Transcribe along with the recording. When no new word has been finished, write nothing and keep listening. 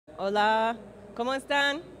Hola, ¿cómo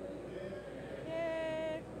están?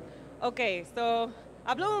 Yeah. Ok, so,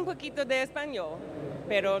 hablo un poquito de español,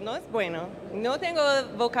 pero no es bueno. No tengo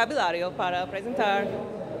vocabulario para presentar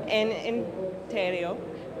en entero.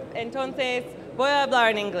 Entonces, voy a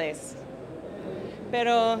hablar en inglés,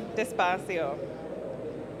 pero despacio.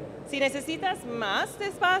 Si necesitas más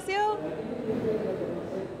despacio,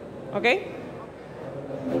 ok?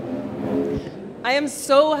 I am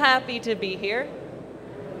so happy to be here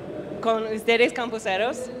con ustedes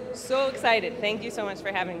campuseros. So excited. Thank you so much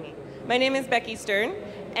for having me. My name is Becky Stern,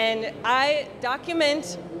 and I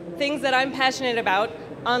document things that I'm passionate about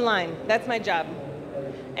online. That's my job.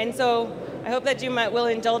 And so I hope that you will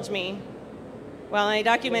indulge me while I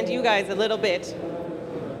document you guys a little bit.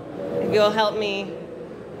 If you'll help me.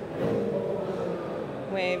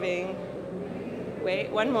 Waving. Wait,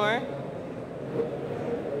 one more.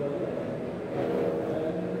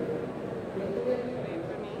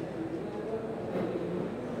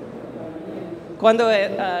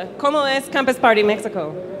 ¿Cómo es Campus Party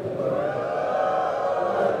México?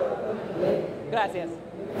 Gracias.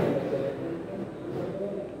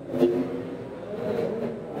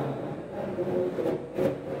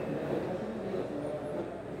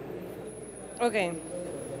 Okay.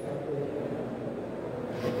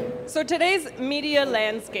 So today's media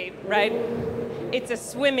landscape, right? It's a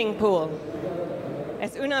swimming pool.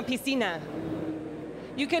 Es una piscina.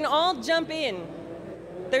 You can all jump in.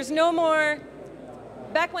 There's no more.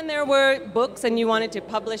 Back when there were books and you wanted to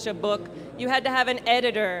publish a book, you had to have an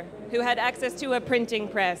editor who had access to a printing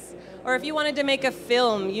press. Or if you wanted to make a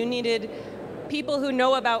film, you needed people who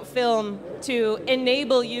know about film to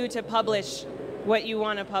enable you to publish what you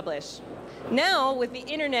want to publish. Now, with the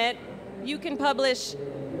internet, you can publish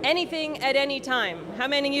anything at any time. How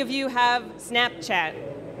many of you have Snapchat,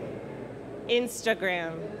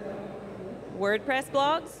 Instagram, WordPress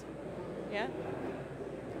blogs? Yeah?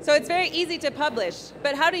 So it's very easy to publish,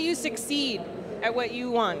 but how do you succeed at what you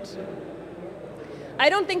want? I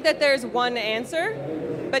don't think that there's one answer,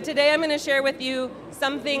 but today I'm going to share with you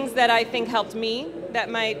some things that I think helped me that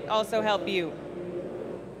might also help you.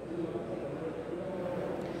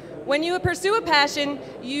 When you pursue a passion,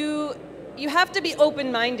 you have to be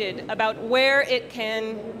open-minded about where it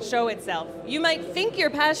can show itself. You might think you're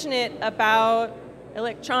passionate about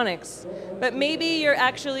electronics, but maybe you're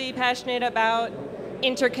actually passionate about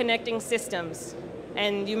interconnecting systems,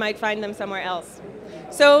 and you might find them somewhere else.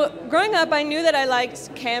 So growing up, I knew that I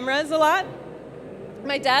liked cameras a lot.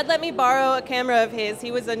 My dad let me borrow a camera of his. He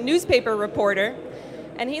was a newspaper reporter,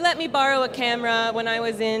 and he let me borrow a camera when I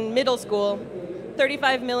was in middle school,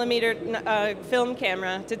 35 millimeter film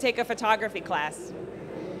camera, to take a photography class.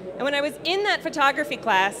 And when I was in that photography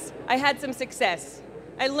class, I had some success.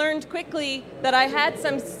 I learned quickly that I had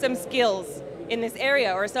some skills in this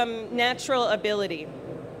area, or some natural ability.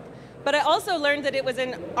 But I also learned that it was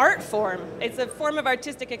an art form. It's a form of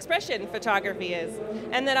artistic expression, photography is.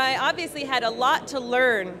 And that I obviously had a lot to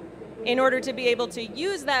learn in order to be able to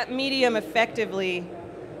use that medium effectively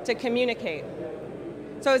to communicate.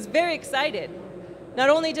 So I was very excited. Not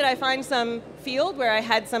only did I find some field where I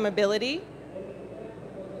had some ability.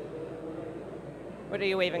 What are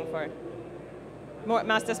you waving for? More,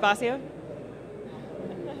 más despacio?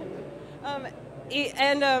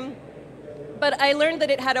 But I learned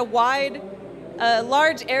that it had a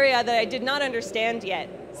large area that I did not understand yet.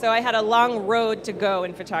 So I had a long road to go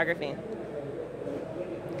in photography.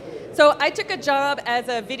 So I took a job as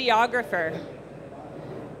a videographer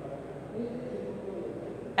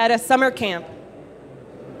at a summer camp,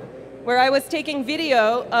 where I was taking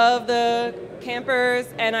video of the campers,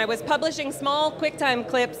 and I was publishing small QuickTime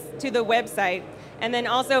clips to the website, and then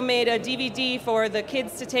also made a DVD for the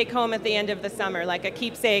kids to take home at the end of the summer, like a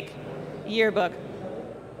keepsake yearbook.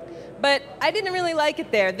 But I didn't really like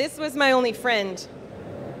it there. This was my only friend,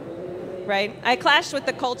 right? I clashed with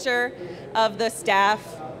the culture of the staff,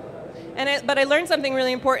 but I learned something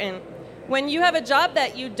really important. When you have a job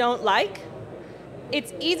that you don't like,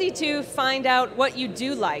 it's easy to find out what you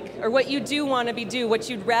do like, or what you do want to do,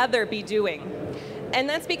 what you'd rather be doing. And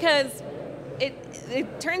that's because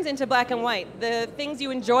it turns into black and white. The things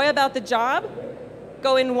you enjoy about the job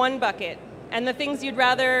go in one bucket, and the things you'd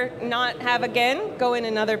rather not have again go in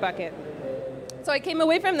another bucket. So I came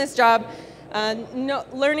away from this job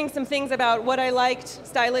learning some things about what I liked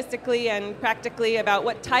stylistically and practically, about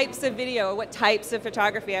what types of video, what types of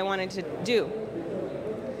photography I wanted to do.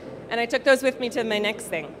 And I took those with me to my next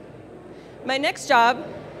thing. My next job,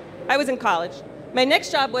 I was in college. My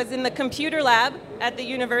next job was in the computer lab at the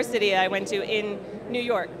university I went to in New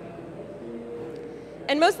York.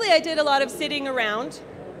 And mostly I did a lot of sitting around,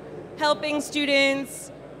 helping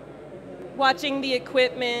students watching the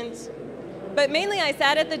equipment, but mainly I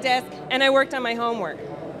sat at the desk and I worked on my homework.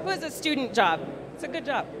 It was a student job. It's a good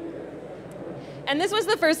job. And this was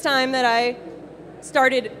the first time that I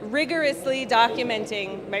started rigorously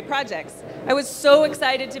documenting my projects. I was so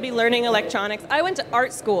excited to be learning electronics. I went to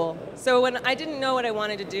art school, so when I didn't know what I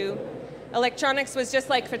wanted to do, electronics was just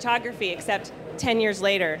like photography, except 10 years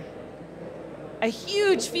later. A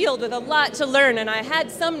huge field with a lot to learn, and I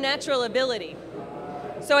had some natural ability.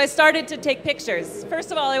 So I started to take pictures.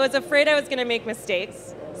 First of all, I was afraid I was going to make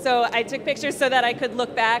mistakes, so I took pictures so that I could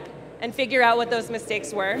look back and figure out what those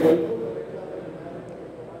mistakes were.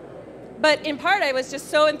 But in part, I was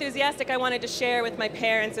just so enthusiastic, I wanted to share with my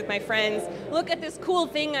parents, with my friends, look at this cool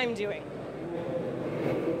thing I'm doing.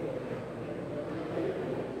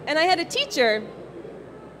 And I had a teacher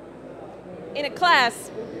in a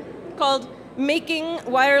class called Making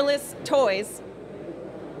Wireless Toys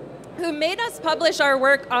who made us publish our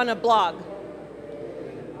work on a blog.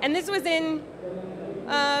 And this was in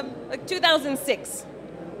like 2006,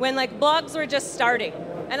 when like blogs were just starting.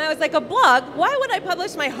 And I was like, a blog? Why would I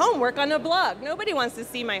publish my homework on a blog? Nobody wants to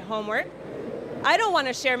see my homework. I don't want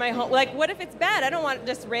to share my homework. Like, what if it's bad? I don't want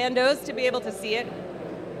just randos to be able to see it.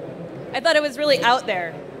 I thought it was really out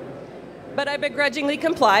there. But I begrudgingly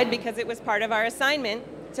complied because it was part of our assignment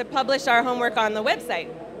to publish our homework on the website.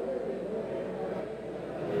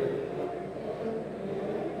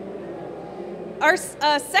 Our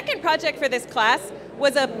second project for this class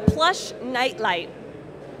was a plush nightlight.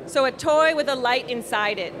 So a toy with a light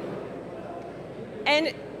inside it.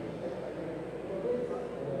 And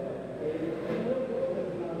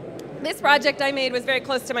this project I made was very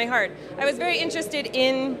close to my heart. I was very interested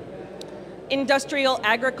in industrial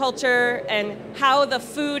agriculture and how the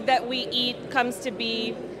food that we eat comes to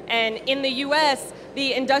be. And in the US,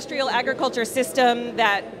 the industrial agriculture system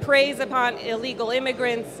that preys upon illegal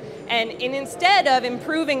immigrants, and instead of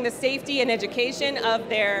improving the safety and education of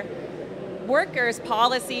their workers'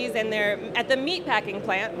 policies and at the meat packing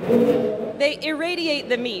plant, they irradiate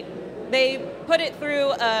the meat. They put it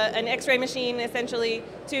through an X-ray machine, essentially,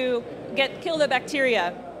 to kill the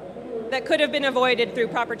bacteria that could have been avoided through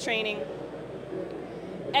proper training.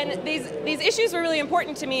 And these issues were really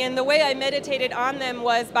important to me, and the way I meditated on them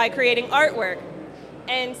was by creating artwork.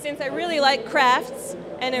 And since I really like crafts,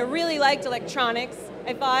 and I really liked electronics,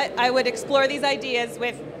 I thought I would explore these ideas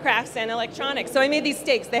with crafts and electronics. So I made these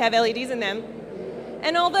stakes. They have LEDs in them.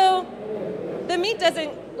 And although the meat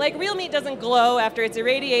doesn't, like real meat doesn't glow after it's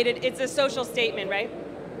irradiated, it's a social statement, right?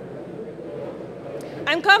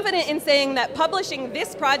 I'm confident in saying that publishing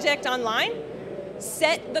this project online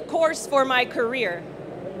set the course for my career.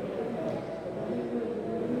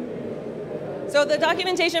 So the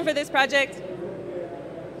documentation for this project,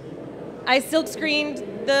 I silk screened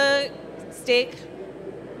the stake.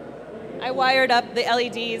 I wired up the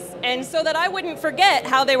LEDs, and so that I wouldn't forget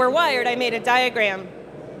how they were wired, I made a diagram.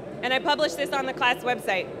 And I published this on the class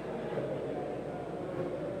website.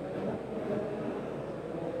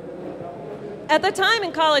 At the time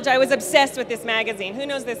in college, I was obsessed with this magazine. Who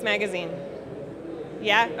knows this magazine?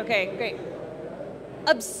 Yeah? Okay, great.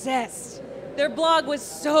 Obsessed. Their blog was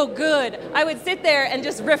so good. I would sit there and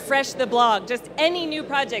just refresh the blog, just any new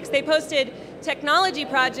projects. They posted technology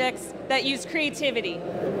projects that used creativity.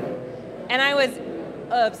 And I was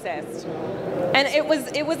obsessed. And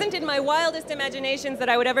it wasn't in my wildest imaginations that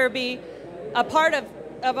I would ever be a part of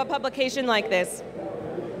a publication like this.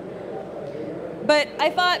 But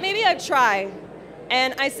I thought maybe I'd try.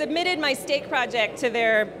 And I submitted my stake project to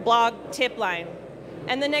their blog tip line.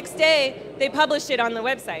 And the next day, they published it on the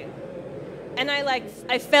website. And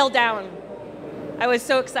I fell down. I was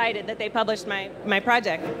so excited that they published my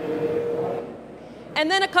project. And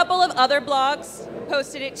then a couple of other blogs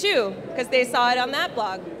posted it too, because they saw it on that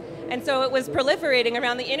blog. And so it was proliferating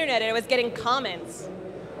around the internet, and I was getting comments.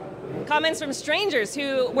 Comments from strangers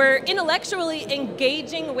who were intellectually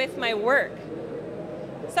engaging with my work.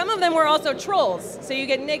 Some of them were also trolls, so you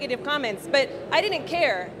get negative comments, but I didn't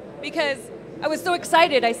care, because I was so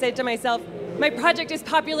excited. I said to myself, my project is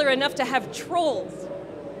popular enough to have trolls.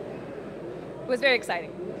 It was very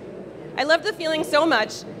exciting. I loved the feeling so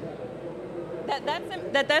much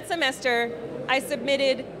that semester I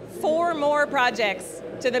submitted 4 more projects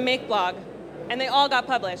to the Make blog, and they all got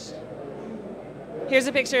published. Here's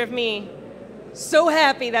a picture of me, so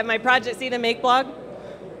happy that my project, see the Make blog?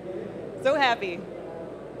 So happy.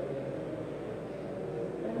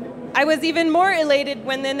 I was even more elated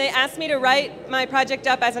when then they asked me to write my project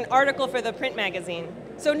up as an article for the print magazine.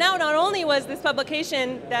 So now not only was this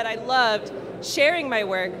publication that I loved sharing my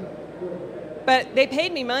work, but they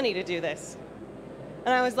paid me money to do this.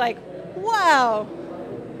 And I was like, wow,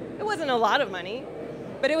 it wasn't a lot of money,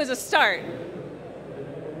 but it was a start.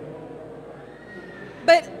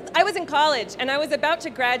 But I was in college, and I was about to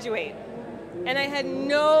graduate, and I had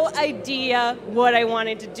no idea what I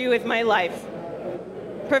wanted to do with my life.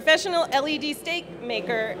 Professional LED steak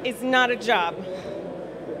maker is not a job,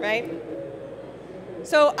 right?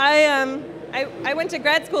 So I went to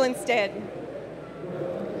grad school instead.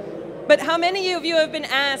 But how many of you have been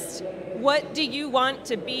asked, what do you want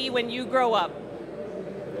to be when you grow up?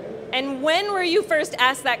 And when were you first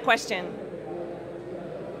asked that question?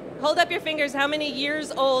 Hold up your fingers. How many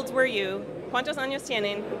years old were you? ¿Cuántos años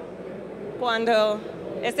tienen? Cuando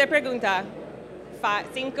esta pregunta, 5,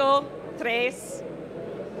 3,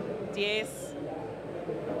 10.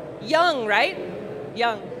 Young, right?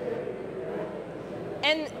 Young.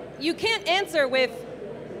 And you can't answer with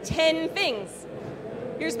 10 things.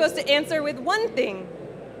 You're supposed to answer with one thing.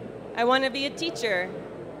 I want to be a teacher.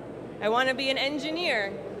 I want to be an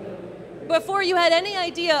engineer. Before you had any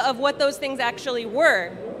idea of what those things actually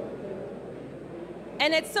were.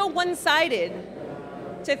 And it's so one-sided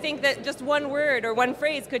to think that just one word or one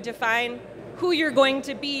phrase could define who you're going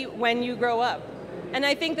to be when you grow up. And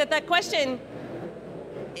I think that that question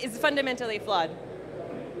is fundamentally flawed.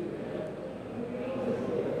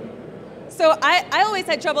 So I always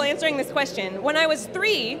had trouble answering this question. When I was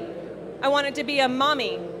 3, I wanted to be a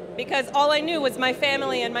mommy because all I knew was my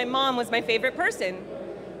family and my mom was my favorite person.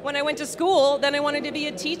 When I went to school, then I wanted to be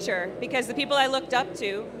a teacher because the people I looked up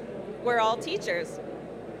to were all teachers.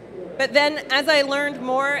 But then as I learned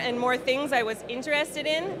more and more things I was interested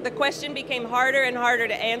in, the question became harder and harder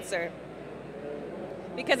to answer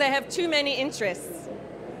because I have too many interests.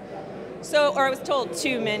 Or I was told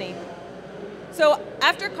too many. So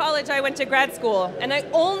after college, I went to grad school, and I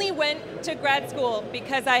only went to grad school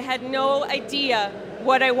because I had no idea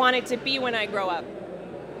what I wanted to be when I grow up.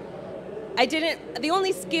 The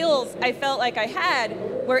only skills I felt like I had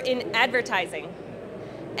were in advertising.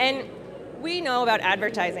 And we know about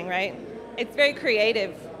advertising, right? It's a very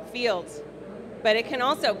creative field, but it can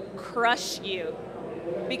also crush you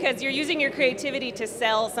because you're using your creativity to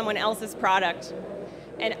sell someone else's product.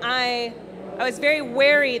 And I was very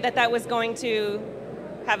wary that that was going to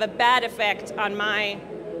have a bad effect on my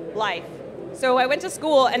life. So I went to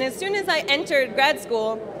school, and as soon as I entered grad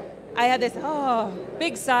school, I had this,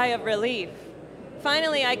 big sigh of relief.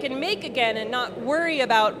 Finally, I can make again and not worry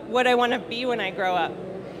about what I want to be when I grow up.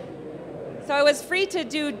 So I was free to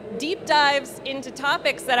do deep dives into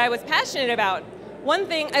topics that I was passionate about. One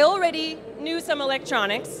thing, I already knew some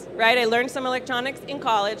electronics, right? I learned some electronics in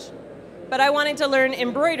college, but I wanted to learn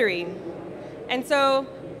embroidery. And so,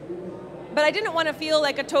 but I didn't want to feel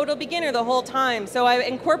like a total beginner the whole time, so I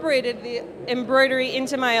incorporated the embroidery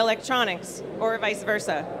into my electronics, or vice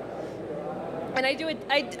versa. And I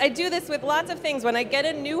do this with lots of things. When I get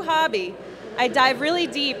a new hobby, I dive really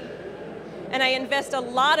deep, and I invest a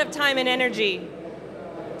lot of time and energy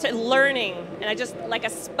to learning, and I just, like a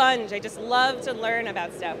sponge, I just love to learn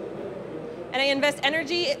about stuff. And I invest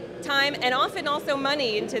energy, time, and often also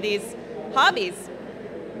money into these hobbies.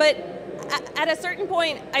 But at a certain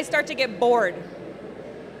point, I start to get bored.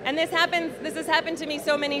 And this has happened to me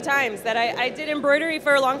so many times that I did embroidery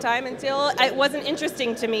for a long time until it wasn't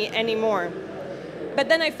interesting to me anymore. But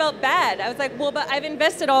then I felt bad. I was like, well, but I've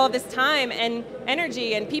invested all of this time and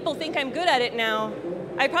energy, and people think I'm good at it now.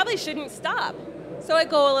 I probably shouldn't stop. So I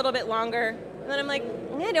go a little bit longer, and then I'm like,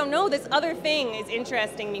 I don't know, this other thing is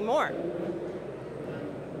interesting me more.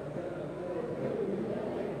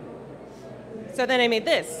 So then I made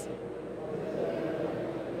this.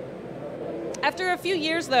 After a few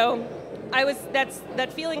years, though,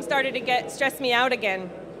 that feeling started to stress me out again.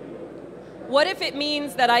 What if it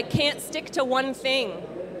means that I can't stick to one thing?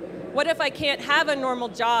 What if I can't have a normal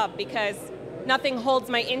job because nothing holds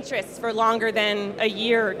my interests for longer than a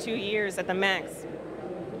year or 2 years at the max?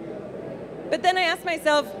 But then I asked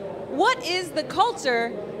myself, what is the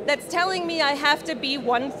culture that's telling me I have to be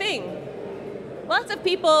one thing? Lots of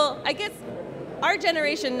people, I guess, our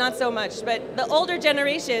generation, not so much, but the older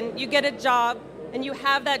generation, you get a job and you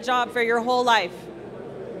have that job for your whole life.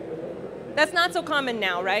 That's not so common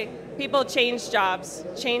now, right? People change jobs,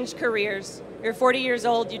 change careers. You're 40 years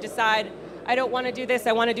old, you decide, I don't want to do this,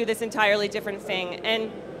 I want to do this entirely different thing.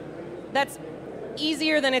 And that's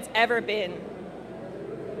easier than it's ever been.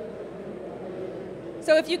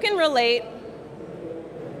 So if you can relate,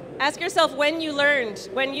 ask yourself when you learned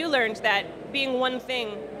that being one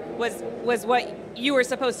thing was what you were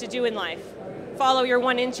supposed to do in life. Follow your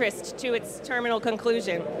one interest to its terminal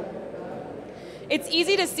conclusion. It's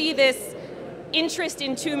easy to see this interest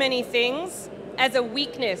in too many things as a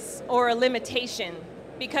weakness or a limitation.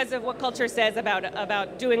 because of what culture says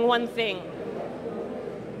about doing one thing.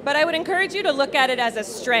 But I would encourage you to look at it as a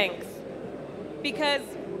strength, because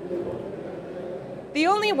the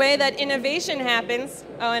only way that innovation happens,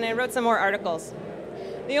 oh, and I wrote some more articles.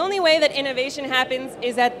 The only way that innovation happens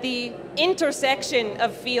is at the intersection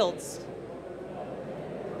of fields.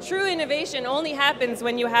 True innovation only happens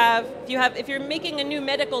when if you're making a new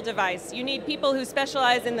medical device, you need people who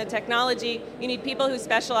specialize in the technology, you need people who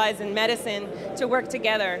specialize in medicine to work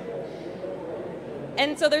together.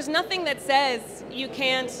 And so there's nothing that says you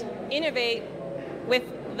can't innovate with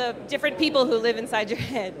the different people who live inside your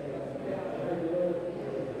head.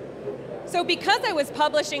 So because I was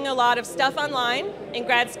publishing a lot of stuff online in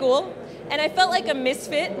grad school, and I felt like a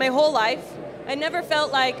misfit my whole life, I never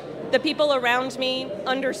felt like the people around me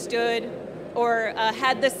understood or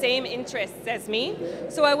had the same interests as me.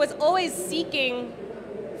 So I was always seeking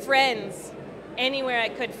friends anywhere I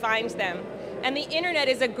could find them. And the internet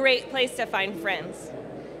is a great place to find friends.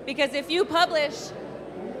 Because if you publish,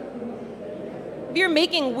 if you're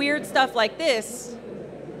making weird stuff like this,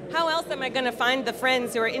 how else am I going to find the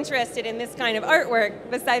friends who are interested in this kind of artwork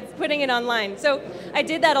besides putting it online? So I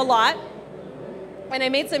did that a lot, and I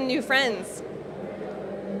made some new friends.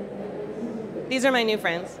 These are my new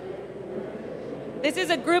friends. This is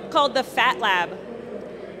a group called the FAT Lab,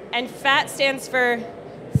 and FAT stands for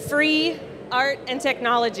Free Art and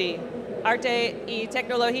Technology, Arte y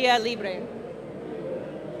Tecnología Libre.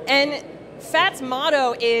 And FAT's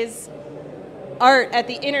motto is art at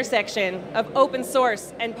the intersection of open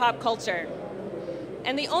source and pop culture.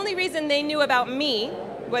 And the only reason they knew about me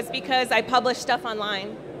was because I published stuff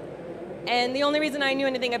online. And the only reason I knew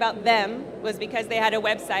anything about them was because they had a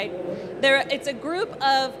website. It's a group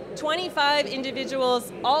of 25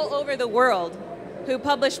 individuals all over the world who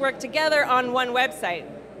publish work together on one website.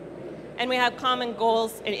 And we have common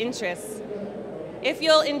goals and interests. If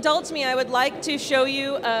you'll indulge me, I would like to show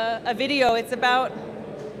you a video.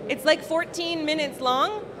 It's like 14 minutes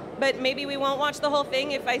long, but maybe we won't watch the whole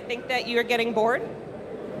thing if I think that you're getting bored.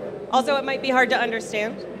 Also, it might be hard to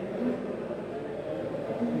understand.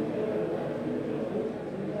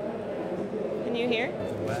 Can you hear?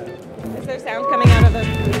 Is there sound coming out of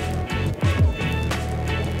the...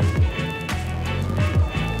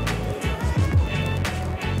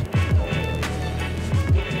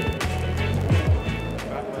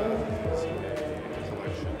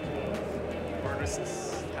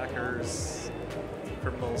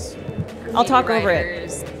 I'll talk over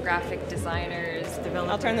it. Graphic designers,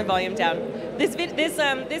 developers. I'll turn the volume down. This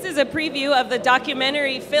is a preview of the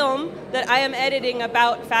documentary film that I am editing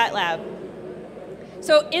about Fat Lab.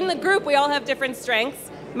 So in the group, we all have different strengths.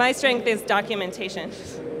 My strength is documentation.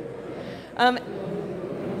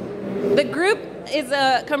 The group is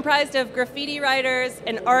comprised of graffiti writers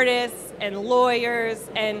and artists and lawyers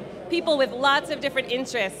and people with lots of different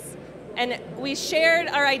interests. And we shared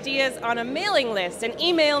our ideas on a mailing list, an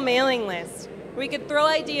email mailing list. We could throw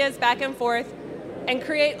ideas back and forth and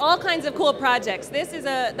create all kinds of cool projects.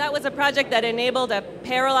 That was a project that enabled a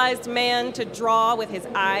paralyzed man to draw with his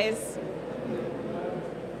eyes.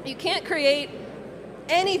 You can't create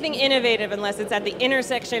anything innovative unless it's at the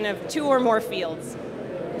intersection of two or more fields.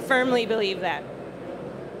 I firmly believe that.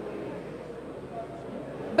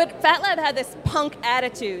 But Fat Lab had this punk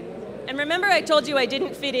attitude. And remember I told you I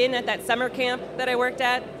didn't fit in at that summer camp that I worked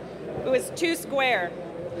at? It was too square.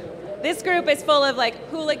 This group is full of like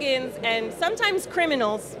hooligans and sometimes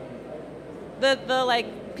criminals, the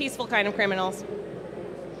like peaceful kind of criminals.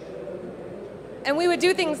 And we would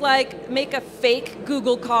do things like make a fake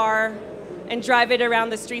Google car and drive it around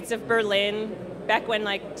the streets of Berlin, back when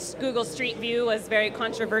like Google Street View was very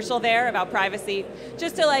controversial there about privacy,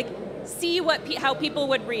 just to like see how people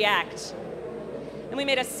would react. And we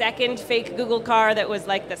made a second fake Google car that was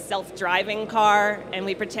like the self-driving car, and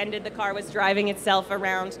we pretended the car was driving itself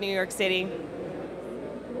around New York City.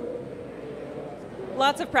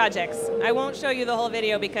 Lots of projects. I won't show you the whole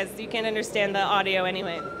video because you can't understand the audio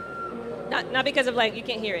anyway. Not because of like, you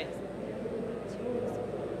can't hear it.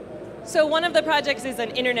 So one of the projects is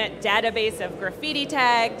an internet database of graffiti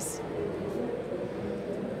tags,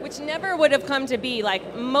 which never would have come to be,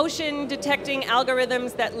 like motion detecting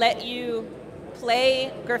algorithms that let you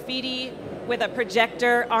play graffiti with a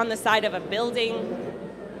projector on the side of a building.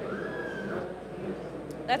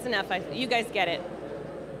 That's enough. You guys get it.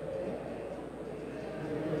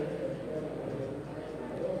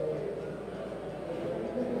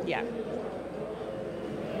 Yeah.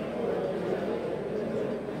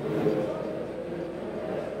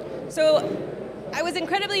 So I was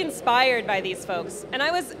incredibly inspired by these folks. And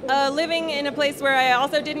I was living in a place where I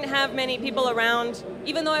also didn't have many people around.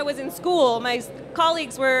 Even though I was in school, my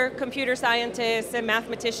colleagues were computer scientists and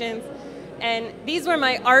mathematicians, and these were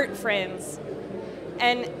my art friends.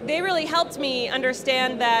 And they really helped me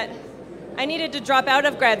understand that I needed to drop out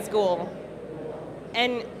of grad school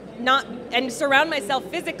and surround myself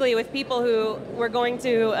physically with people who were going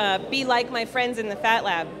to be like my friends in the Fat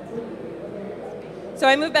Lab. So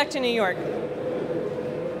I moved back to New York.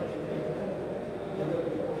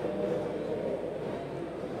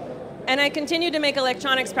 And I continued to make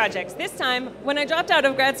electronics projects. This time, when I dropped out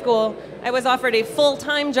of grad school, I was offered a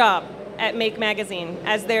full-time job at Make Magazine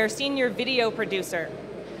as their senior video producer.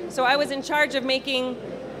 So I was in charge of making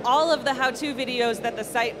all of the how-to videos that the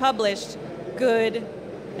site published good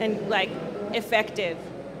and like effective.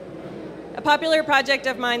 A popular project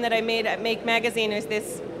of mine that I made at Make Magazine is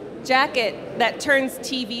this jacket that turns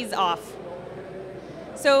TVs off.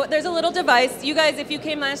 So there's a little device. You guys, if you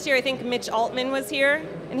came last year, I think Mitch Altman was here,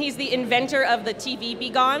 and he's the inventor of the TV Be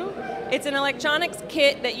Gone. It's an electronics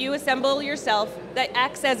kit that you assemble yourself that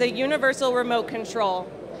acts as a universal remote control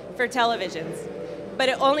for televisions. But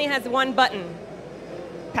it only has one button,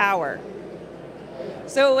 power.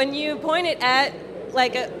 So when you point it at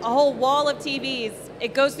like a whole wall of TVs,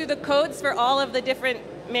 it goes through the codes for all of the different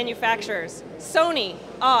manufacturers. Sony,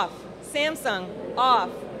 off. Samsung,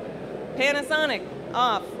 off. Panasonic,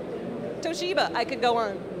 off. Toshiba, I could go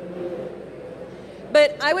on.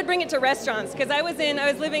 But I would bring it to restaurants because I was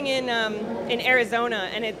living in Arizona,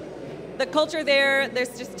 and the culture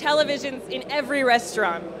there's just televisions in every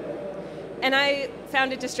restaurant. And I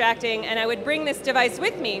found it distracting, and I would bring this device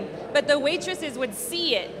with me, but the waitresses would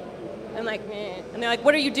see it. I'm like, meh. And they're like,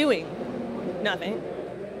 what are you doing? Nothing.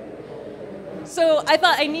 So I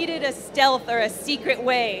thought I needed a stealth or a secret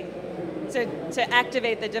way to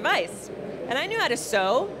activate the device. And I knew how to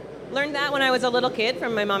sew. Learned that when I was a little kid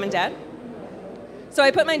from my mom and dad. So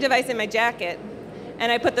I put my device in my jacket,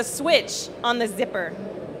 and I put the switch on the zipper.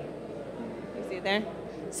 You see it there?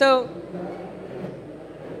 So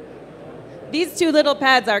these two little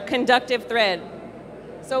pads are conductive thread.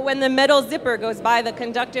 So when the metal zipper goes by the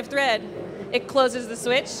conductive thread, it closes the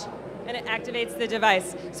switch, and it activates the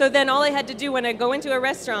device. So then all I had to do when I go into a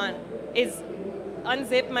restaurant is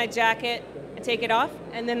unzip my jacket and take it off,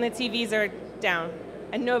 and then the TVs are down,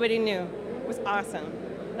 and nobody knew. It was awesome.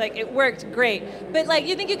 Like, it worked great. But like,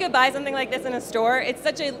 you think you could buy something like this in a store? It's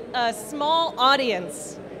such a small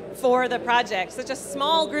audience for the project. Such a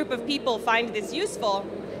small group of people find this useful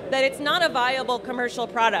that it's not a viable commercial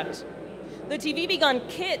product. The TV Be Gone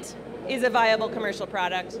kit is a viable commercial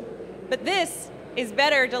product, but this is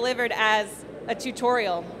better delivered as a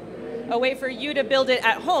tutorial, a way for you to build it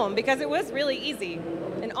at home, because it was really easy,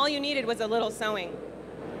 and all you needed was a little sewing.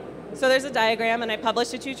 So there's a diagram, and I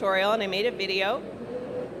published a tutorial, and I made a video.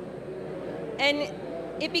 And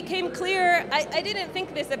it became clear, I didn't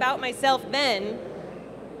think this about myself then,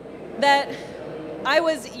 that I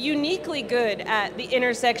was uniquely good at the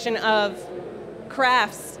intersection of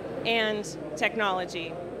crafts and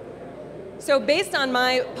technology. So based on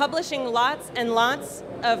my publishing lots and lots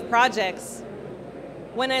of projects,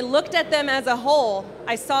 when I looked at them as a whole,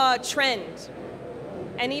 I saw a trend.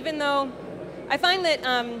 And even though I find that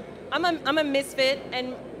I'm a misfit,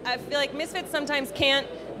 and I feel like misfits sometimes can't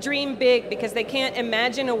dream big because they can't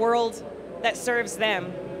imagine a world that serves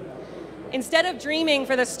them. Instead of dreaming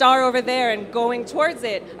for the star over there and going towards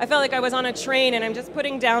it, I felt like I was on a train and I'm just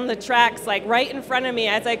putting down the tracks like right in front of me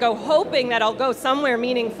as I go, hoping that I'll go somewhere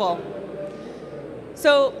meaningful.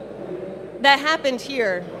 So that happened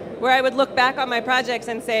here, where I would look back on my projects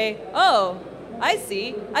and say, oh, I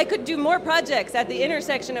see, I could do more projects at the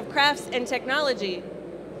intersection of crafts and technology.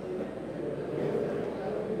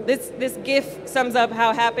 This GIF sums up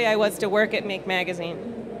how happy I was to work at Make Magazine.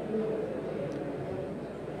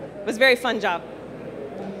 It was a very fun job.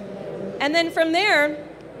 And then from there,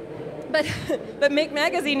 but Make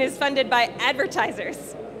Magazine is funded by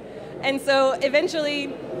advertisers. And so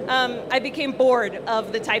eventually, I became bored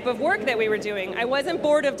of the type of work that we were doing. I wasn't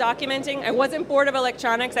bored of documenting. I wasn't bored of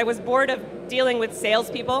electronics. I was bored of dealing with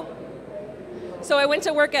salespeople. So I went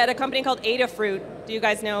to work at a company called Adafruit. Do you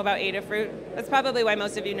guys know about Adafruit? That's probably why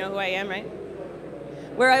most of you know who I am, right?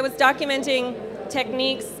 Where I was documenting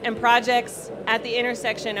techniques and projects at the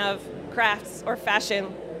intersection of crafts or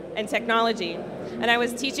fashion and technology. And I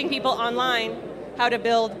was teaching people online how to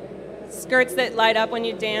build skirts that light up when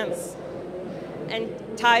you dance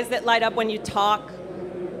and ties that light up when you talk.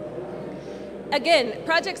 Again,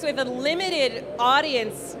 projects with a limited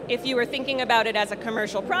audience if you were thinking about it as a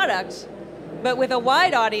commercial product, but with a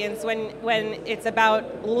wide audience when it's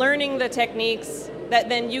about learning the techniques that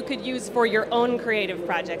then you could use for your own creative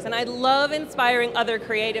projects. And I love inspiring other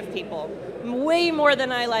creative people, way more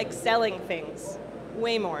than I like selling things,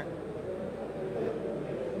 way more.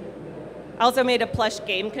 I also made a plush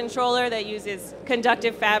game controller that uses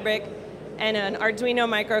conductive fabric and an Arduino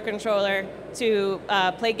microcontroller to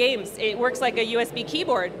play games. It works like a USB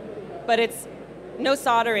keyboard, but it's no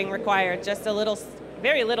soldering required, just a little,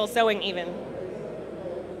 very little sewing even.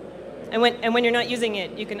 And when you're not using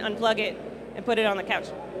it, you can unplug it and put it on the couch.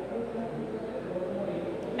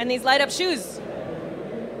 And these light up shoes,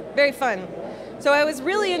 very fun. So I was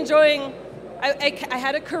really enjoying, I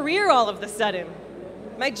had a career all of a sudden.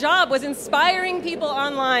 My job was inspiring people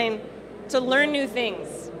online to learn new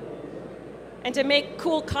things and to make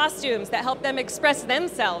cool costumes that help them express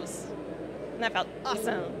themselves. And that felt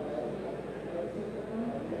awesome.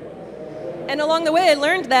 And along the way, I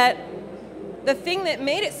learned that the thing that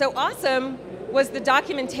made it so awesome was the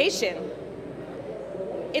documentation.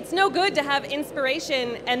 It's no good to have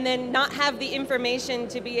inspiration and then not have the information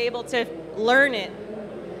to be able to learn it,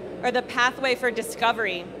 or the pathway for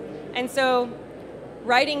discovery. And so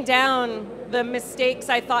writing down the mistakes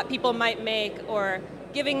I thought people might make, or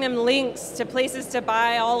giving them links to places to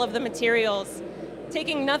buy all of the materials,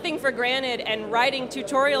 taking nothing for granted and writing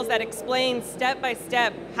tutorials that explain step by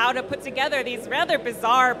step how to put together these rather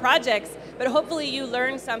bizarre projects, but hopefully you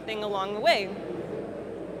learn something along the way.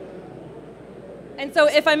 And so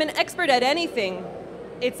if I'm an expert at anything,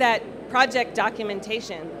 it's at project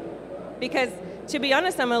documentation. Because to be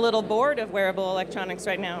honest, I'm a little bored of wearable electronics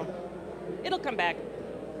right now. It'll come back.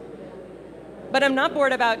 But I'm not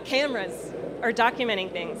bored about cameras or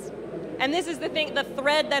documenting things. And this is the thing, the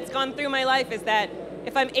thread that's gone through my life is that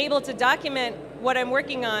if I'm able to document what I'm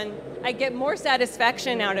working on, I get more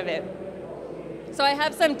satisfaction out of it. So I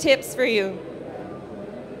have some tips for you.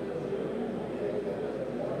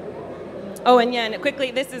 Oh, and yeah, and quickly,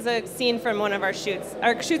 this is a scene from one of our shoots.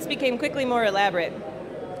 Our shoots became quickly more elaborate.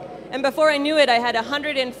 And before I knew it, I had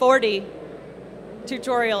 140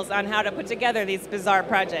 tutorials on how to put together these bizarre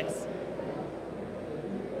projects.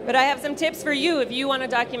 But I have some tips for you if you want to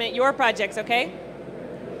document your projects, okay?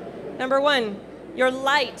 Number one, your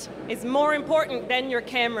light is more important than your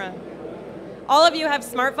camera. All of you have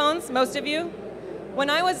smartphones, most of you. When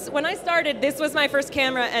I started, this was my first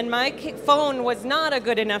camera, and my phone was not a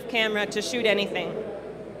good enough camera to shoot anything.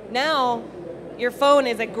 Now, your phone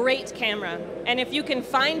is a great camera, and if you can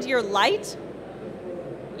find your light,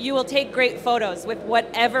 you will take great photos with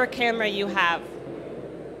whatever camera you have.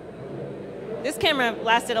 This camera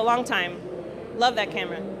lasted a long time. Love that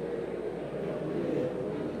camera.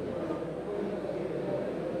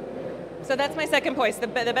 So that's my second point. The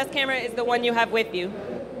best camera is the one you have with you.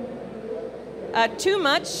 Too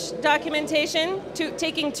much documentation,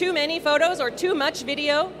 taking too many photos or too much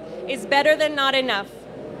video is better than not enough.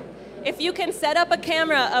 If you can set up a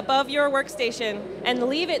camera above your workstation and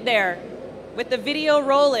leave it there with the video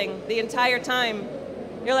rolling the entire time,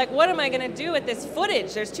 you're like, what am I going to do with this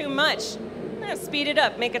footage? There's too much. Speed it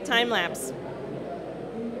up, make a time lapse.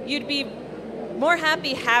 You'd be more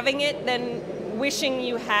happy having it than wishing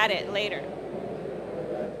you had it later.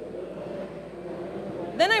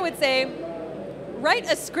 Then I would say, write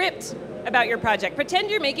a script about your project. Pretend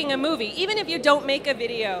you're making a movie, even if you don't make a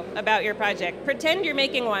video about your project. Pretend you're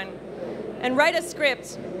making one, and write a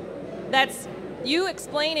script that's you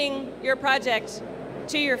explaining your project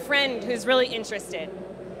to your friend who's really interested.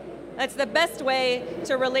 That's the best way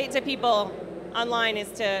to relate to people online, is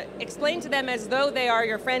to explain to them as though they are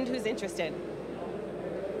your friend who's interested.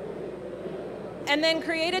 And then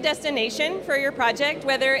create a destination for your project,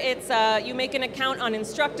 whether it's you make an account on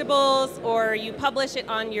Instructables, or you publish it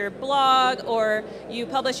on your blog, or you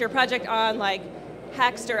publish your project on like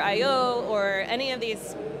Hackster.io or any of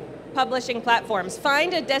these publishing platforms.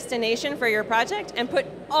 Find a destination for your project and put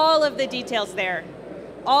all of the details there.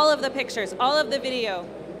 All of the pictures, all of the video,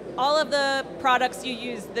 all of the products you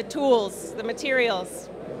use, the tools, the materials.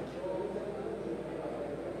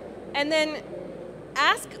 And then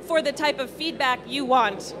ask for the type of feedback you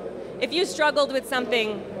want. If you struggled with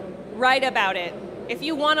something, write about it. If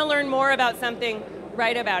you want to learn more about something,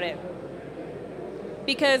 write about it.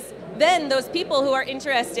 Because then those people who are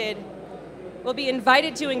interested will be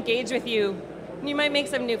invited to engage with you, and you might make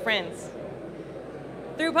some new friends.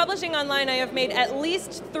 Through publishing online, I have made at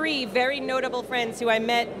least 3 very notable friends who I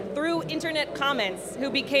met through internet comments, who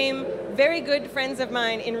became very good friends of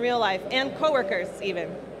mine in real life, and coworkers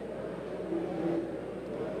even.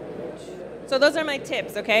 So those are my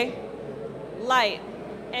tips, okay? Light,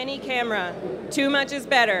 any camera, too much is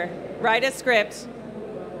better, write a script,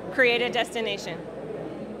 create a destination.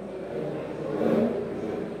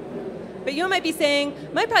 But you might be saying,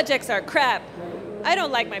 my projects are crap. I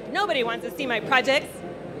don't like nobody wants to see my projects.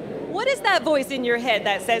 What is that voice in your head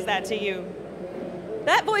that says that to you?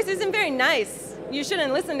 That voice isn't very nice. You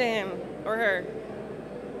shouldn't listen to him or her.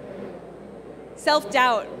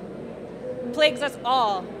 Self-doubt plagues us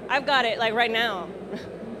all. I've got it like right now.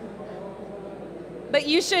 But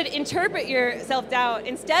you should interpret your self-doubt.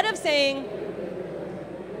 Instead of saying,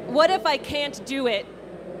 what if I can't do it?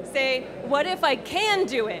 Say, what if I can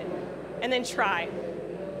do it? And then try.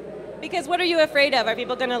 Because what are you afraid of? Are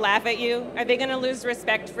people going to laugh at you? Are they going to lose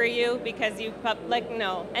respect for you because you,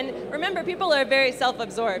 no. And remember, people are very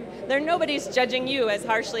self-absorbed. Nobody's judging you as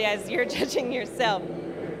harshly as you're judging yourself.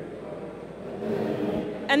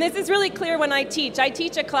 And this is really clear when I teach. I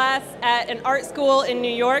teach a class at an art school in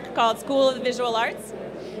New York called School of the Visual Arts.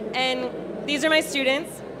 And these are my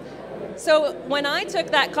students. So when I took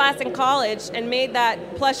that class in college and made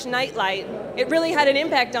that plush nightlight, it really had an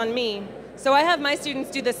impact on me. So I have my students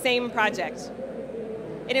do the same project.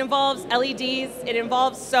 It involves LEDs, it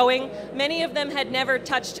involves sewing. Many of them had never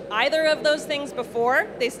touched either of those things before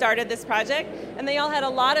they started this project, and they all had a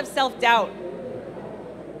lot of self-doubt.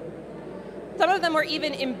 Some of them were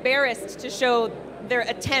even embarrassed to show their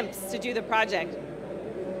attempts to do the project.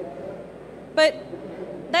 But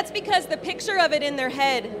that's because the picture of it in their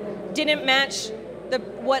head didn't match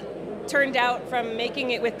what turned out from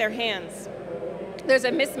making it with their hands. There's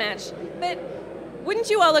a mismatch. But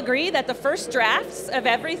wouldn't you all agree that the first drafts of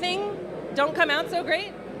everything don't come out so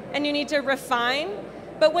great? And you need to refine?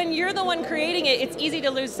 But when you're the one creating it, it's easy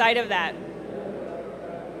to lose sight of that.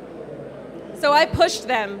 So I pushed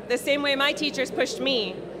them the same way my teachers pushed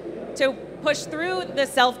me to push through the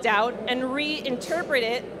self-doubt and reinterpret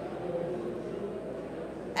it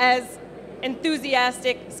as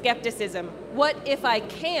enthusiastic skepticism. What if I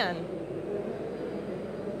can?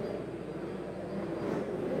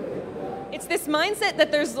 It's this mindset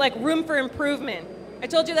that there's like room for improvement. I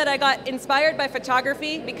told you that I got inspired by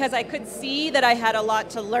photography because I could see that I had a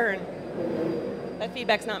lot to learn. That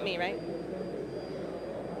feedback's not me, right?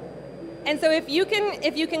 And so if you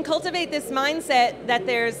can cultivate this mindset that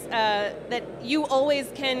that you always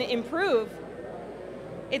can improve,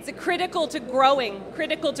 it's critical to growing,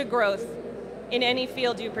 critical to growth in any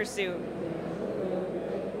field you pursue.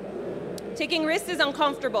 Taking risks is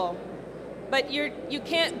uncomfortable, but you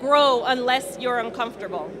can't grow unless you're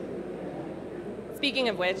uncomfortable. Speaking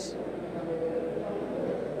of which,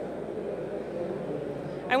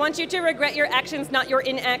 I want you to regret your actions, not your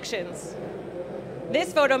inactions.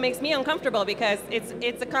 This photo makes me uncomfortable because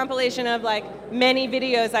it's a compilation of like many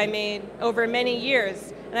videos I made over many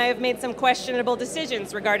years, and I have made some questionable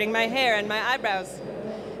decisions regarding my hair and my eyebrows.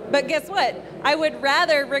 But guess what? I would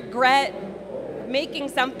rather regret making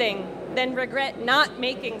something than regret not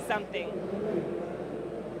making something.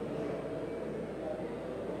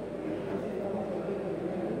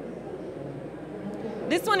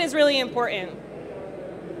 This one is really important.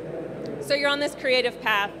 So you're on this creative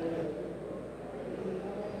path.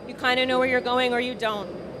 You kind of know where you're going or you don't.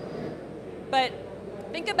 But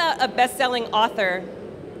think about a best-selling author.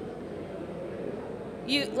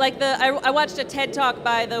 I watched a TED Talk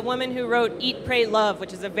by the woman who wrote Eat, Pray, Love,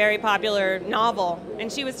 which is a very popular novel.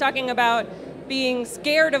 And she was talking about being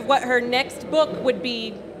scared of what her next book would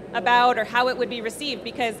be about or how it would be received,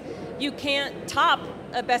 because you can't top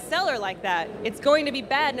a bestseller like that. It's going to be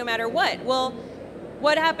bad no matter what. Well,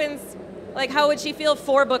 what happens, like how would she feel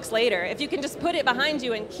 4 books later? If you can just put it behind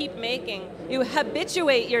you and keep making, you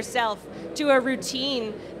habituate yourself to a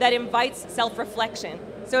routine that invites self-reflection.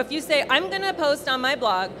 So if you say, I'm going to post on my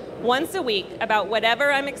blog once a week about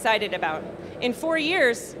whatever I'm excited about, in 4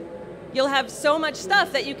 years, you'll have so much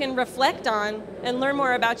stuff that you can reflect on and learn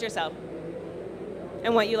more about yourself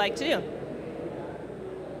and what you like to do.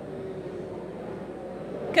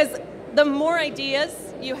 Because the more ideas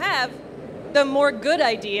you have, the more good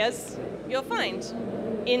ideas you'll find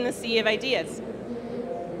in the sea of ideas.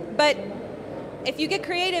 But if you get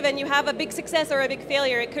creative and you have a big success or a big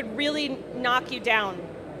failure, it could really knock you down.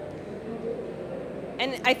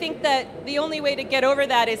 And I think that the only way to get over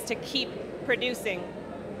that is to keep producing.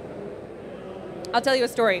 I'll tell you a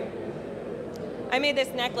story. I made this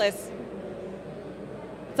necklace.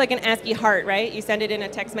 It's like an ASCII heart, right? You send it in a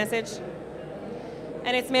text message.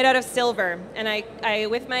 And it's made out of silver. And I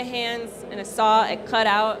with my hands and a saw, I cut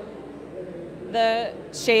out the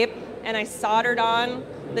shape and I soldered on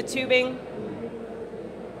the tubing.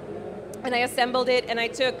 And I assembled it, and I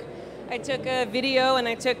took a video and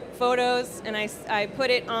I took photos and I put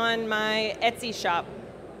it on my Etsy shop.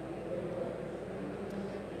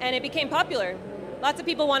 And it became popular. lots of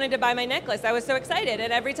people wanted to buy my necklace. I was so excited,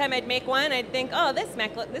 and every time I'd make one, I'd think, oh, this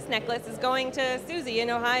necklace is going to Susie in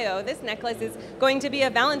Ohio. This necklace is going to be a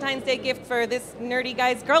Valentine's Day gift for this nerdy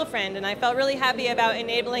guy's girlfriend, and I felt really happy about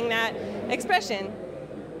enabling that expression.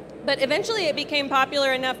 But eventually it became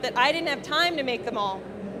popular enough that I didn't have time to make them all.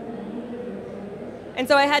 And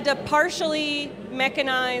so I had to partially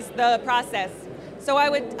mechanize the process. So I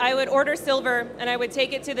would order silver, and I would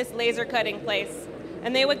take it to this laser cutting place,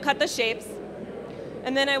 and they would cut the shapes,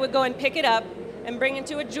 and then I would go and pick it up and bring it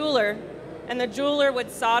to a jeweler, and the jeweler would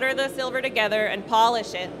solder the silver together and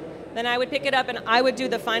polish it. Then I would pick it up and I would do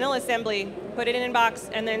the final assembly, put it in a box,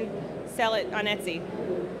 and then sell it on Etsy.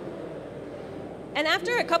 And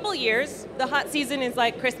after a couple years, the hot season is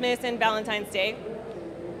like Christmas and Valentine's Day,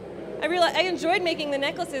 I realized I enjoyed making the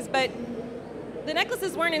necklaces, but the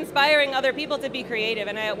necklaces weren't inspiring other people to be creative,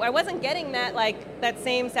 and I wasn't getting that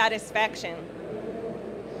same satisfaction.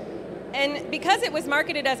 And because it was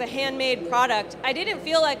marketed as a handmade product, I didn't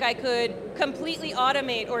feel like I could completely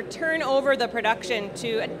automate or turn over the production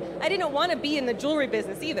to, I didn't want to be in the jewelry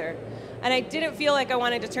business either. And I didn't feel like I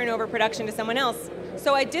wanted to turn over production to someone else.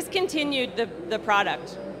 So I discontinued the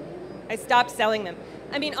product. I stopped selling them.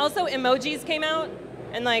 I mean, also emojis came out,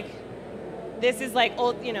 and this is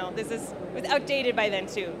old, it was outdated by then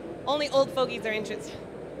too. Only old fogies are interested.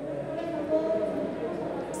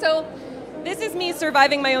 So this is me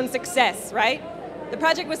surviving my own success, right? The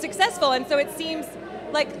project was successful, and so it seems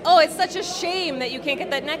like, oh, it's such a shame that you can't get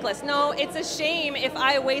that necklace. No, it's a shame if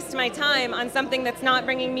I waste my time on something that's not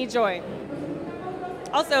bringing me joy.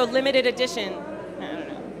 Also, limited edition. I don't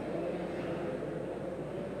know.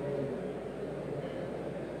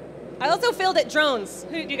 I also failed at drones.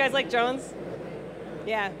 Do you guys like drones?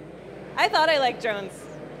 Yeah. I thought I liked drones.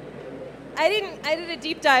 I did a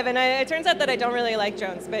deep dive, and it turns out that I don't really like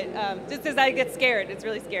drones, but just as I get scared, it's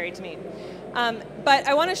really scary to me. But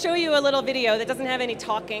I want to show you a little video that doesn't have any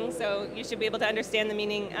talking, so you should be able to understand the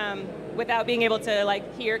meaning without being able to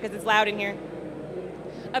hear, because it's loud in here,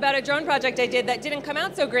 about a drone project I did that didn't come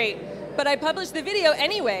out so great, but I published the video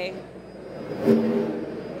anyway.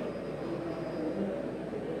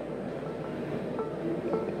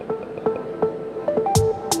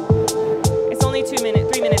 It's only 3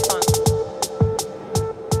 minutes long.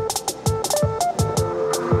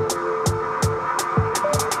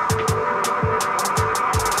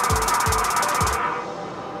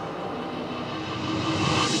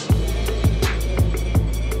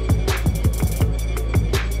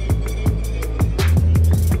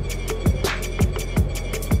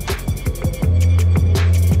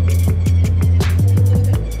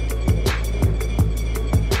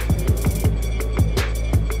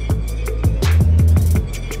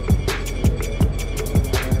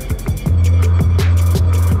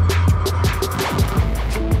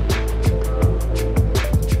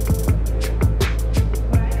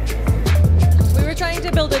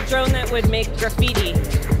 Drone that would make graffiti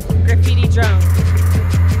drone.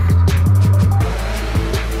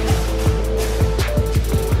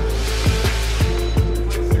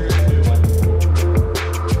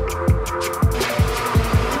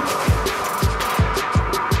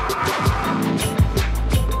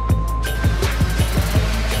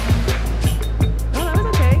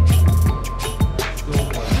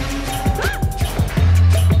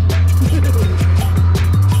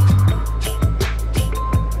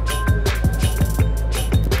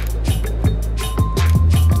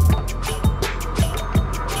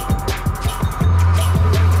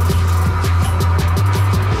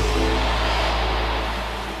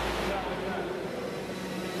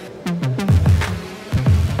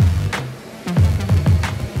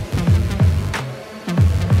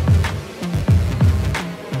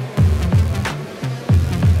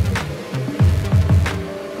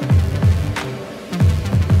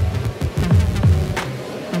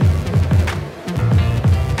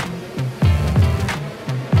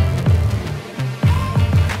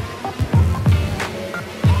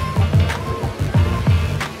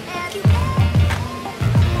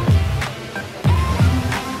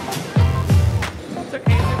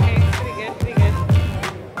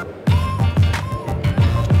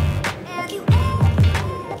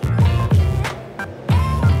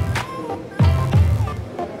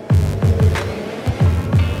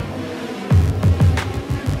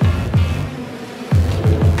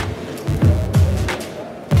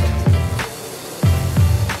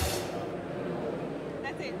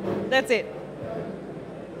 That's it.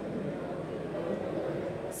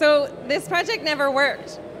 So this project never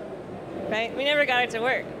worked, right? We never got it to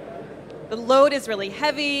work. The load is really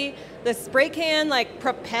heavy. The spray can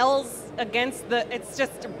propels against the, it's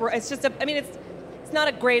not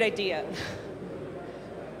a great idea.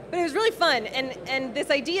 But it was really fun, and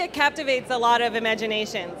this idea captivates a lot of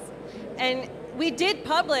imaginations. And we did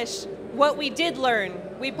publish what we did learn.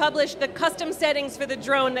 We published the custom settings for the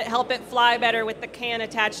drone that help it fly better with the can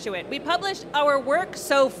attached to it. We published our work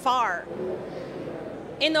so far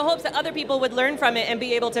in the hopes that other people would learn from it and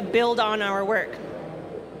be able to build on our work.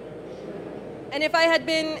 And if I had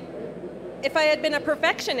been a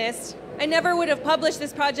perfectionist, I never would have published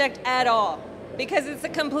this project at all, because it's a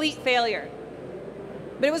complete failure.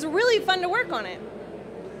 But it was really fun to work on it.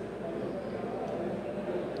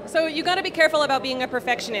 So you got to be careful about being a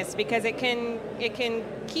perfectionist, because it can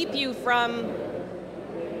keep you from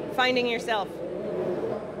finding yourself.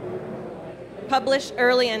 Publish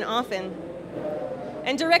early and often.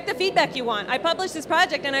 And direct the feedback you want. I published this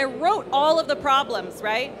project and I wrote all of the problems,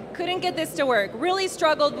 right? Couldn't get this to work, really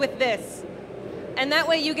struggled with this. And that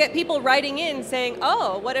way you get people writing in saying,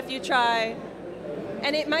 oh, what if you try?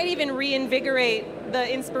 And it might even reinvigorate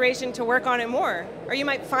the inspiration to work on it more. Or you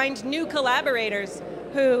might find new collaborators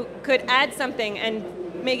who could add something and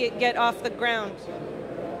make it get off the ground.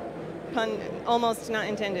 Pun almost not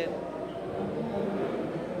intended.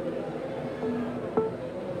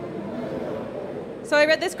 So I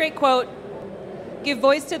read this great quote: give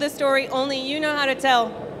voice to the story only you know how to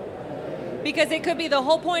tell, because it could be the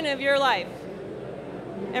whole point of your life.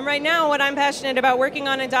 And right now, what I'm passionate about working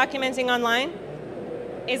on and documenting online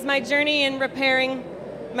is my journey in repairing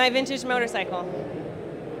my vintage motorcycle.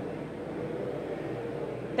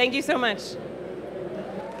 Thank you so much.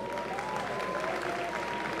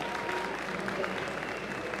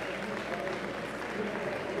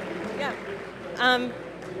 Yeah.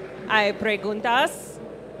 ¿Hay preguntas? Is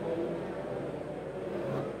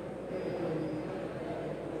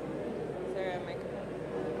there a microphone?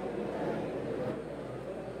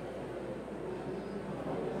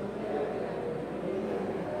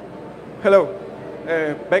 Hello.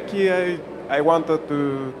 Becky, I wanted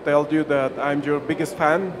to tell you that I'm your biggest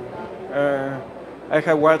fan. I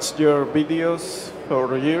have watched your videos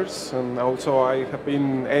for years, and also I have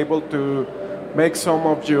been able to make some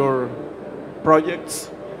of your projects.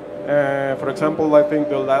 For example, I think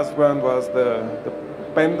the last one was the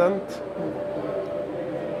pendant.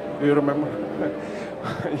 Do you remember?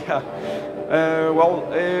 Yeah.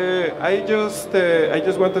 I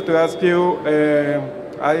just wanted to ask you.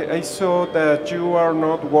 I saw that you are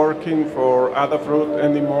not working for Adafruit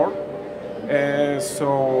anymore.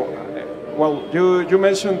 You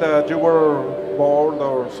mentioned that you were bored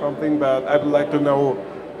or something, but I would like to know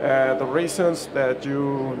the reasons that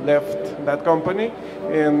you left that company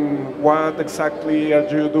and what exactly are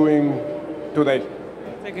you doing today?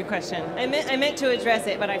 That's a good question. I meant to address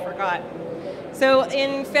it, but I forgot. So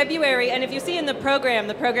in February, and if you see in the program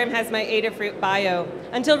has my Adafruit bio.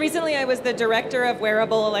 Until recently, I was the director of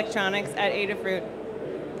wearable electronics at Adafruit.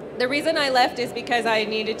 The reason I left is because I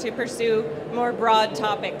needed to pursue more broad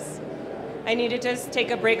topics. I needed to take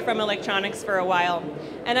a break from electronics for a while.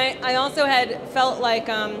 And I also had felt like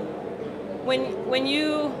when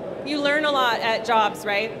you learn a lot at jobs,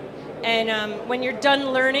 right? And when you're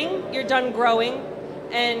done learning, you're done growing.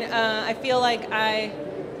 And I feel like I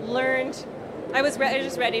learned, I was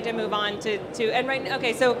just ready to move on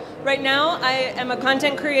so right now I am a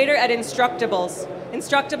content creator at Instructables.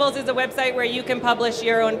 Instructables is a website where you can publish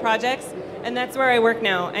your own projects, and that's where I work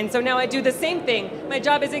now. And so now I do the same thing. My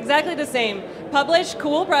job is exactly the same. Publish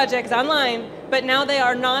cool projects online, but now they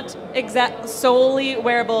are not solely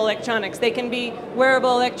wearable electronics. They can be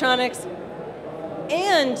wearable electronics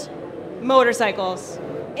and motorcycles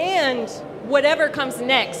and whatever comes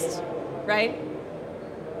next, right?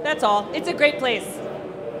 That's all. It's a great place.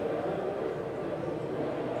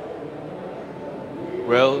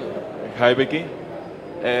 Well, hi Becky.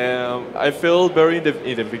 I feel very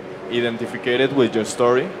identified with your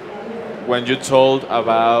story when you told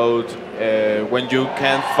about when you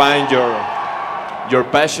can't find your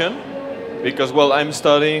passion, because well, I'm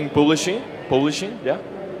studying publishing, yeah,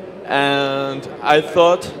 and I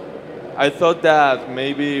thought that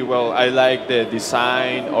maybe well, I like the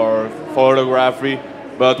design or photography.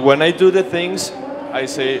 But when I do the things, I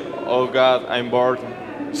say, oh God, I'm bored.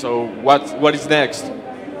 So what is next?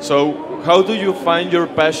 So how do you find your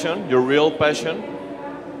passion, your real passion,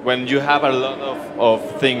 when you have a lot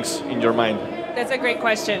of things in your mind? That's a great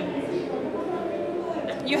question.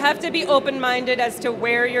 You have to be open-minded as to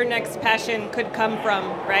where your next passion could come from,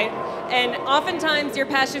 right? And oftentimes your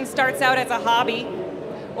passion starts out as a hobby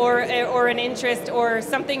or an interest or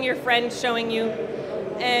something your friend's showing you.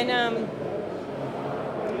 And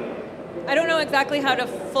I don't know exactly how to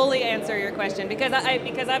fully answer your question because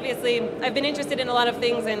obviously I've been interested in a lot of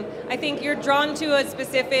things, and I think you're drawn to a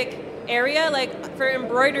specific area. Like for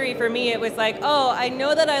embroidery, for me, it was like, oh, I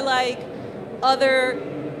know that I like other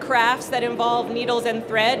crafts that involve needles and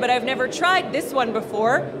thread, but I've never tried this one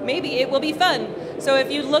before. Maybe it will be fun. So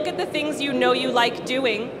if you look at the things you know you like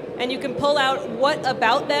doing, and you can pull out what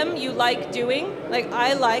about them you like doing, like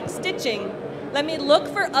I like stitching. Let me look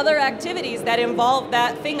for other activities that involve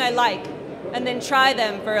that thing I like, and then try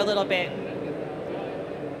them for a little bit.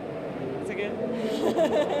 Is it good?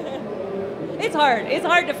 It's hard. It's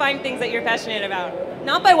hard to find things that you're passionate about.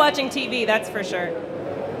 Not by watching TV, that's for sure.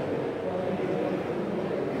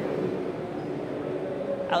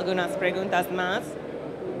 ¿Algunas preguntas más?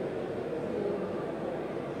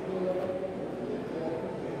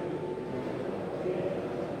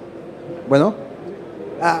 Bueno.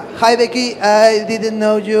 Hi, Becky. I didn't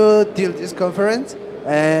know you till this conference,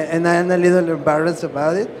 and I'm a little embarrassed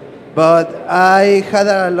about it. But I had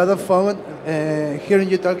a lot of fun hearing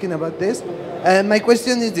you talking about this. My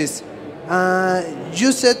question is this.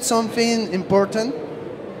 You said something important,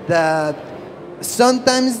 that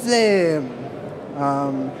sometimes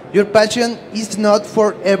your passion is not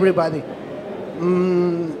for everybody.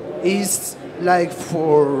 It's like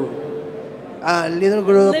for a little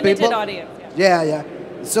group of people. Limited audience. Yeah.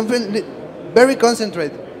 Something very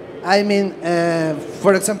concentrated. I mean,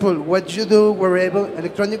 for example, what you do,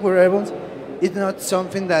 electronic wearables, it's not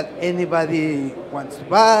something that anybody wants to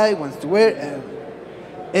buy, wants to wear.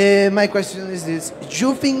 My question is this. Do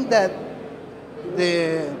you think that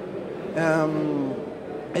the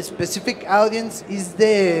a specific audience is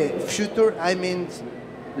the future? I mean,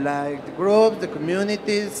 like the groups, the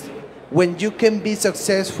communities, when you can be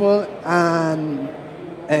successful and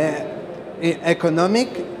economic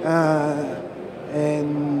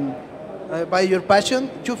and by your passion,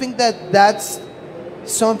 do you think that that's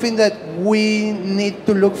something that we need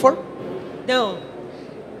to look for? No.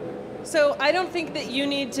 So I don't think that you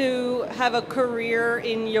need to have a career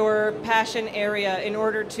in your passion area in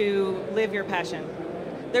order to live your passion.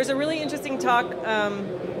 There's a really interesting talk,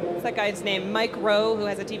 what's that guy's name? Mike Rowe, who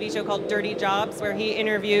has a TV show called Dirty Jobs, where he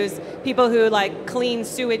interviews people who like clean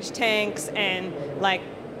sewage tanks and like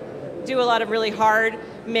do a lot of really hard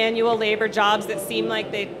manual labor jobs that seem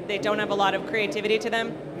like they don't have a lot of creativity to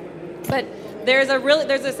them. But there's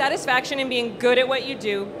a satisfaction in being good at what you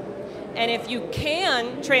do. And if you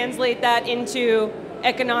can translate that into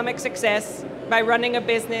economic success by running a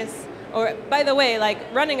business, or by the way, like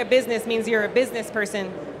running a business means you're a business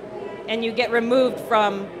person and you get removed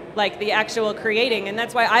from like the actual creating. And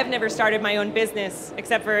that's why I've never started my own business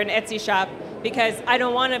except for an Etsy shop, because I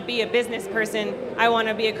don't want to be a business person. I want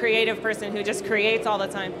to be a creative person who just creates all the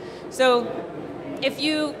time. So if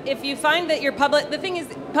you find that the thing is,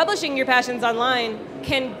 publishing your passions online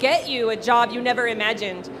can get you a job you never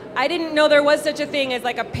imagined. I didn't know there was such a thing as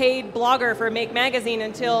like a paid blogger for Make Magazine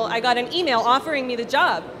until I got an email offering me the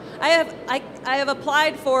job. I have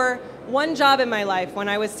applied for one job in my life when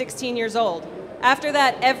I was 16 years old. After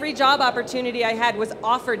that, every job opportunity I had was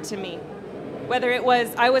offered to me. Whether it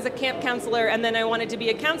was, I was a camp counselor and then I wanted to be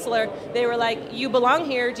a counselor, they were like, you belong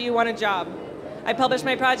here, do you want a job? I published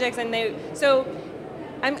my projects and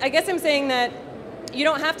I guess I'm saying that you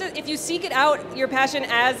don't have to, if you seek it out, your passion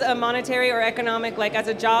as a monetary or economic, like as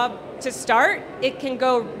a job to start, it can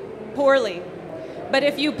go poorly. But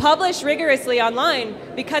if you publish rigorously online,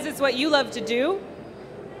 because it's what you love to do,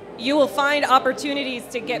 you will find opportunities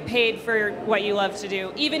to get paid for what you love to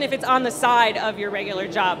do, even if it's on the side of your regular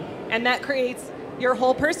job. And that creates your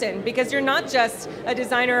whole person, because you're not just a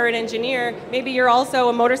designer or an engineer, maybe you're also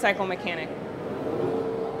a motorcycle mechanic.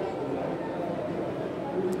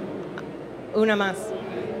 Una más.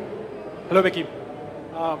 Hello, Becky.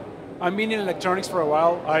 I've been in electronics for a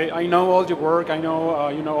while. I know all your work. I know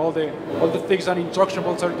you know all the things that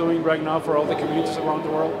Instructables are doing right now for all the communities around the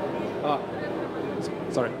world.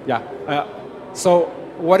 Sorry. Yeah. So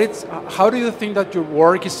how do you think that your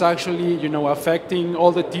work is actually affecting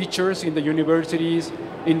all the teachers in the universities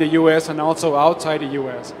in the U.S. and also outside the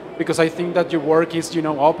U.S.? Because I think that your work is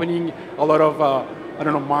opening a lot of I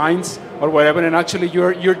don't know, minds or whatever, and actually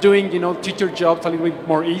you're doing teacher jobs a little bit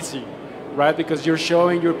more easy, right? Because you're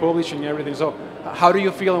showing, you're publishing everything. So how do you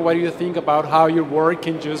feel and what do you think about how your work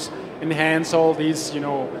can just enhance all these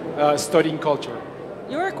studying culture?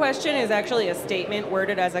 Your question is actually a statement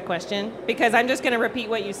worded as a question, because I'm just going to repeat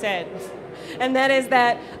what you said. And that is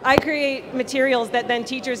that I create materials that then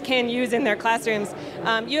teachers can use in their classrooms.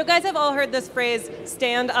 You guys have all heard this phrase,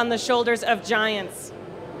 stand on the shoulders of giants,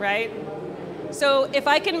 right? So if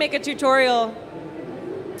I can make a tutorial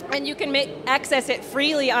and you can access it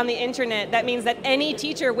freely on the internet, that means that any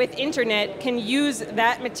teacher with internet can use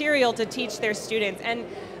that material to teach their students. And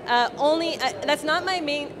That's not my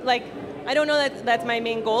main, like, I don't know that that's my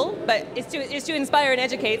main goal, but it's to inspire and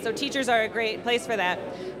educate, so teachers are a great place for that.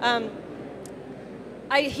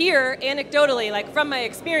 I hear anecdotally, like from my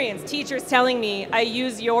experience, teachers telling me I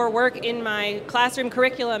use your work in my classroom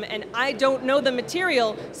curriculum and I don't know the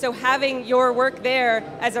material, so having your work there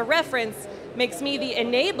as a reference makes me the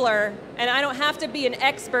enabler, and I don't have to be an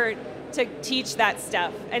expert to teach that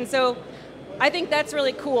stuff. And so I think that's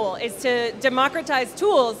really cool, is to democratize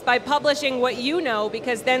tools by publishing what you know,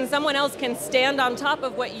 because then someone else can stand on top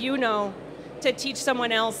of what you know to teach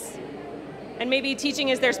someone else. And maybe teaching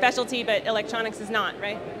is their specialty, but electronics is not,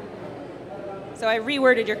 right? So I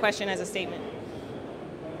reworded your question as a statement.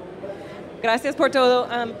 Gracias por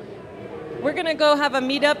todo. We're going to go have a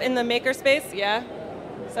meetup in the makerspace. Yeah?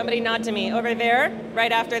 Somebody nod to me. Over there,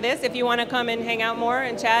 right after this, if you want to come and hang out more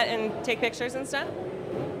and chat and take pictures and stuff.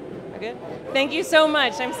 We're good? Thank you so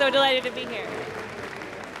much. I'm so delighted to be here.